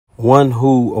One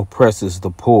who oppresses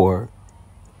the poor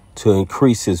to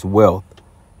increase his wealth,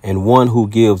 and one who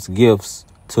gives gifts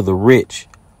to the rich,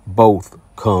 both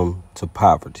come to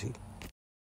poverty.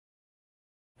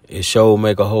 It sure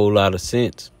make a whole lot of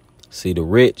sense. See, the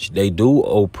rich, they do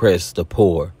oppress the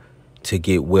poor to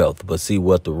get wealth. But see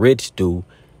what the rich do,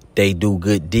 they do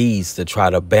good deeds to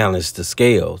try to balance the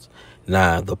scales.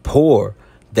 Now, the poor,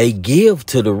 they give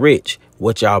to the rich.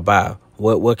 What y'all buy?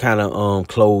 What kind of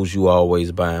clothes you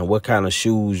always buying? What kind of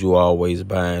shoes you always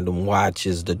buying? Them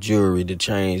watches, the jewelry, the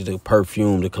chains, the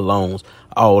perfume, the colognes,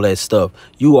 all that stuff.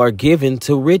 You are giving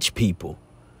to rich people.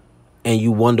 And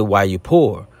you wonder why you're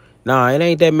poor. Nah, it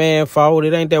ain't that man's fault.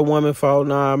 It ain't that woman's fault.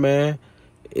 Nah, man.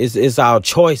 It's our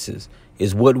choices.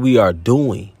 It's what we are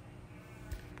doing.